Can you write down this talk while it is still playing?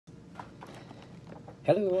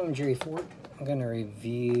Hello, I'm Jerry Ford. I'm going to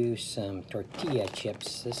review some tortilla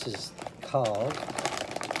chips. This is called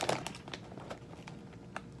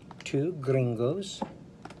Two Gringos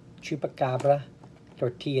Chupacabra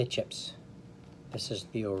tortilla chips. This is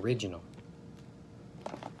the original.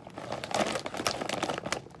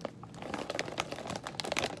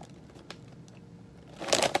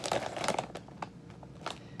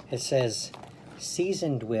 It says,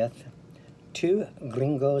 seasoned with Two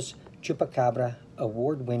Gringos Chupacabra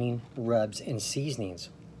award-winning rubs and seasonings.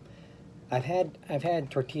 I've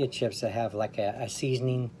had tortilla chips that have like a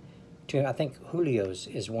seasoning to. I think Julio's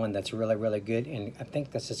is one that's really good, and I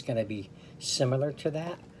think this is going to be similar to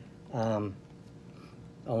that,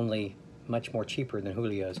 only much more cheaper than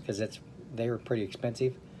Julio's because they were pretty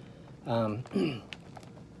expensive.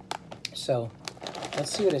 So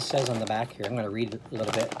let's see what it says on the back here. I'm going to read a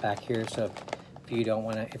little bit back here, so if you don't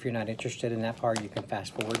want to, if you're not interested in that part, you can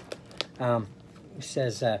fast forward. It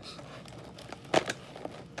says,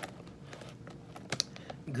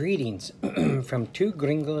 greetings from Two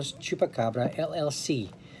Gringos Chupacabra LLC.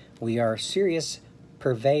 We are serious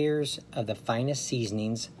purveyors of the finest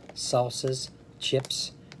seasonings, salsas,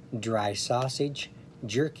 chips, dry sausage,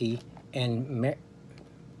 jerky, and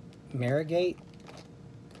marigate.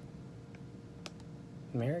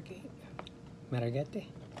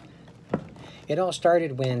 It all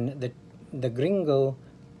started when the Gringo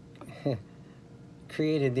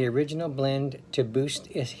created the original blend to boost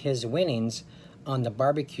his winnings on the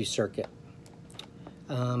barbecue circuit.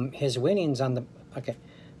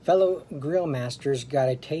 Fellow grill masters got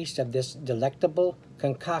a taste of this delectable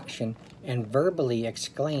concoction and verbally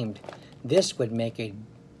exclaimed, "This would make a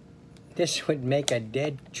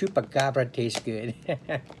dead chupacabra taste good."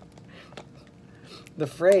 The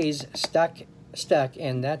phrase stuck,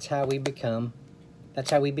 and that's how we became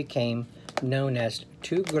known as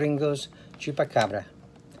Two Gringos Chupacabra.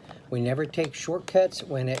 We never take shortcuts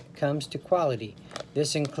when it comes to quality.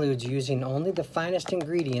 This includes using only the finest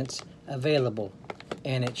ingredients available,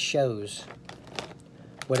 and it shows.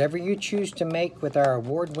 Whatever you choose to make with our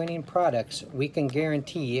award-winning products, we can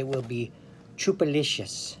guarantee it will be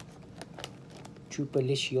chupalicious.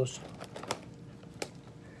 Chupalicious.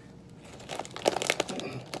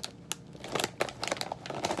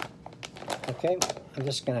 Okay, I'm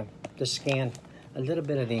just gonna scan a little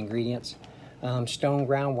bit of the ingredients. Stone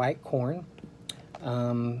ground white corn,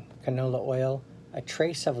 canola oil, a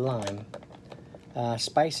trace of lime.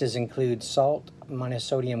 Spices include salt,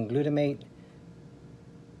 monosodium glutamate,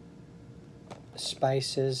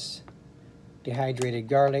 spices, dehydrated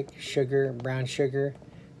garlic, sugar, brown sugar,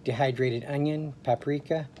 dehydrated onion,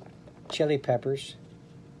 paprika, chili peppers,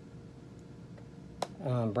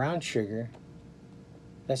 brown sugar.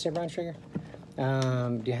 Did I say brown sugar?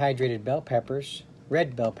 Dehydrated bell peppers,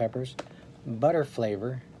 red bell peppers, butter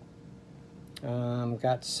flavor,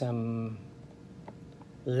 got some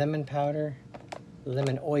lemon powder,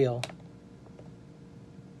 lemon oil,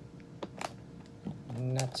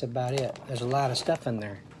 and that's about it. There's a lot of stuff in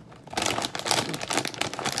there.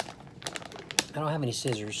 I don't have any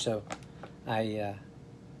scissors, so I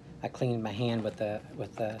cleaned my hand with the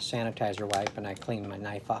sanitizer wipe, and I cleaned my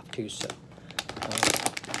knife off too. So.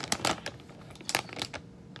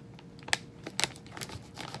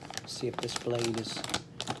 See if this blade is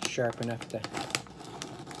sharp enough to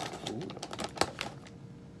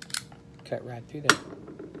cut right through there.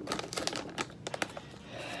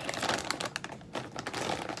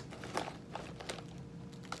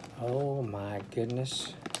 Oh my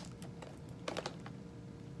goodness.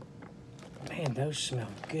 Man, those smell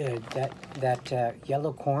good. That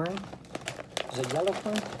yellow corn. Is it yellow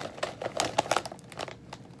corn?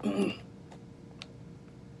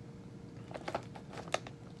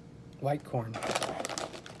 White corn.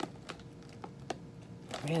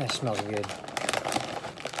 Man, that smells good.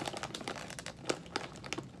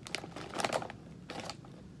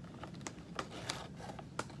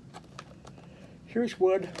 Here's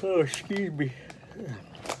one. Oh, excuse me.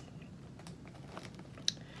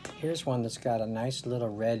 Here's one that's got a nice little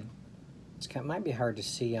red. Might be hard to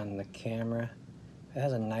see on the camera. It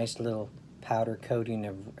has a nice little powder coating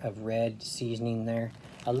of red seasoning there.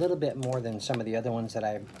 A little bit more than some of the other ones that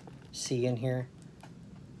I see in here.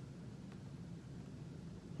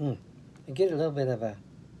 You get a little bit of a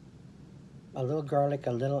little garlic,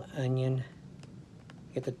 a little onion.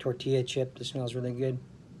 Get the tortilla chip. This smells really good.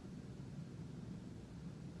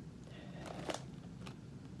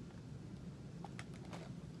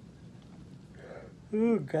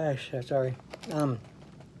 Oh gosh, sorry.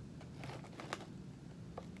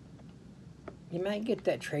 You might get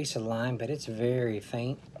that trace of lime, but it's very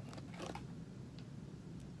faint.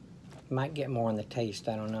 Might get more on the taste,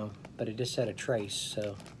 I don't know. But it just said a trace,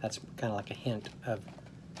 so that's kind of like a hint of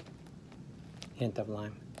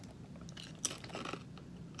lime.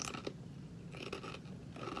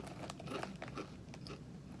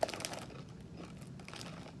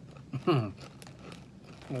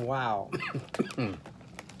 Wow.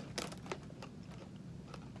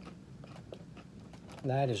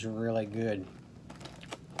 That is really good.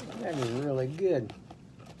 That is really good.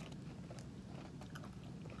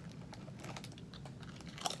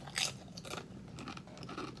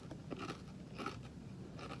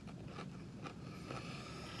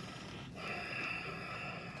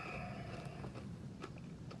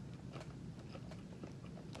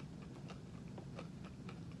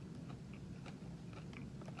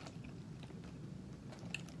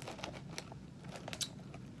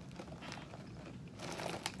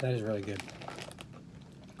 That is really good.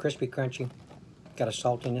 Crispy, crunchy, got a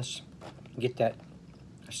saltiness. Get that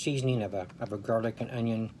seasoning of a garlic and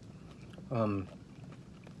onion. A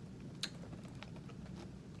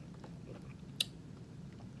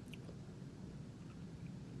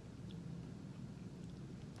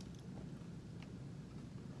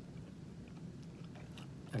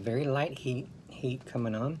very light heat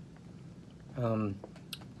coming on.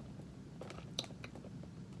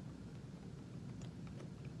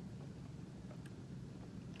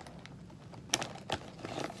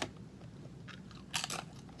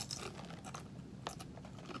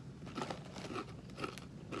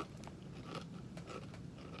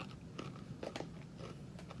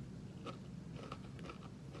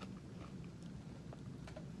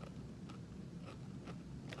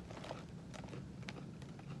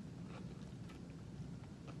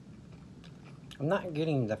 I'm not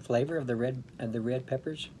getting the flavor of the red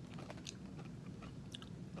peppers.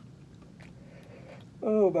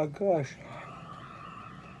 Oh my gosh.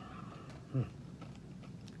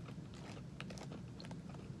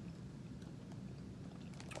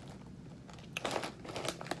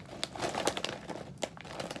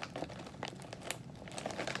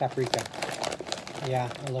 Paprika. Yeah,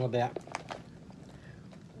 a little bit.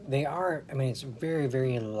 They are, I mean, it's very,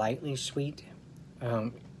 very lightly sweet.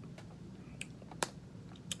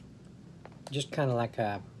 Just kind of like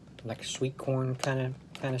a sweet corn kind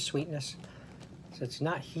of sweetness. So it's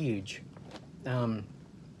not huge.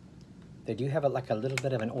 They do have like a little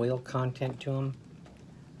bit of an oil content to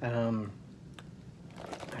them.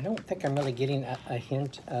 I don't think I'm really getting a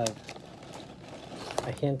hint of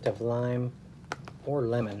lime or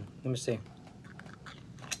lemon. Let me see.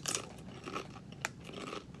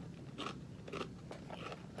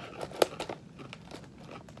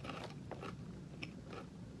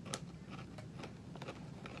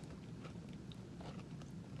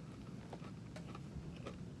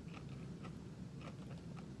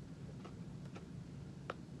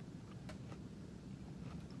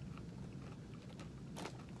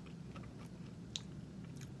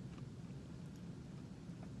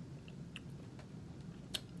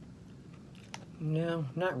 No,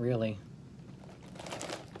 not really.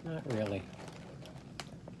 Not really.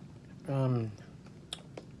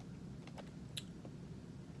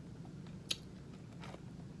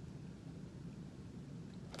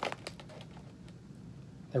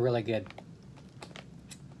 They're really good.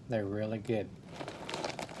 They're really good.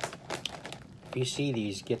 If you see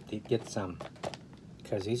these, get some,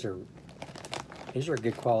 because these are a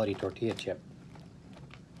good quality tortilla chip.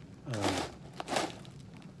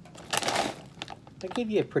 They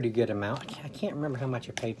give you a pretty good amount. I can't remember how much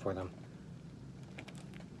I paid for them,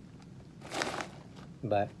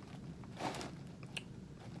 but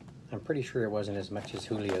I'm pretty sure it wasn't as much as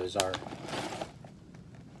Julio's are.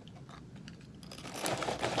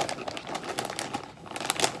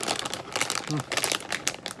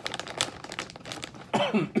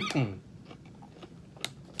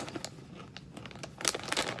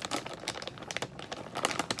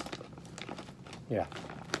 Yeah.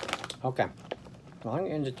 Okay. Well, I'm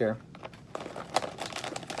going to end it there.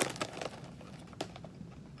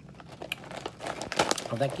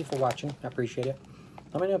 Well, thank you for watching. I appreciate it.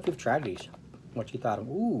 Let me know if you've tried these. What you thought of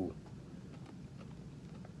them. Ooh.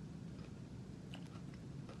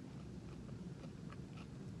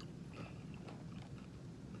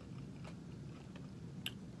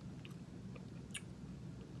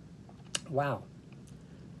 Wow.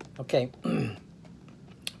 Okay.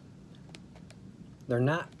 They're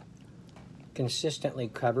not consistently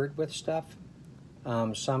covered with stuff.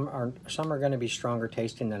 Some are going to be stronger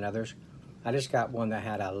tasting than others. I just got one that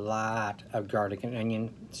had a lot of garlic and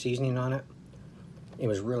onion seasoning on it. It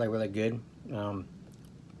was really, really good.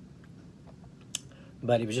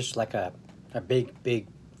 But it was just like a big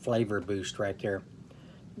flavor boost right there.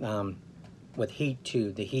 with heat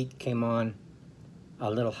too. The heat came on a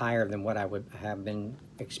little higher than what I would have been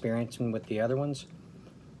experiencing with the other ones.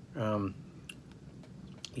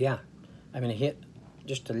 Yeah, I'm gonna hit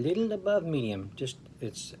just a little above medium. Just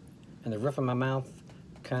it's in the roof of my mouth,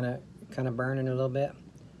 kind of burning a little bit.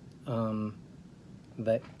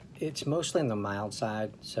 But it's mostly on the mild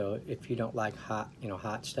side. So if you don't like hot,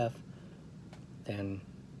 hot stuff, then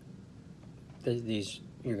these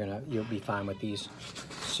you'll be fine with these.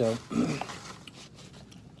 So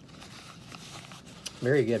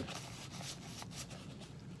very good.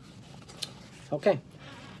 Okay,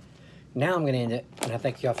 now I'm going to end it, and I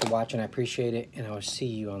thank you all for watching. I appreciate it, and I will see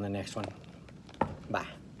you on the next one. Bye.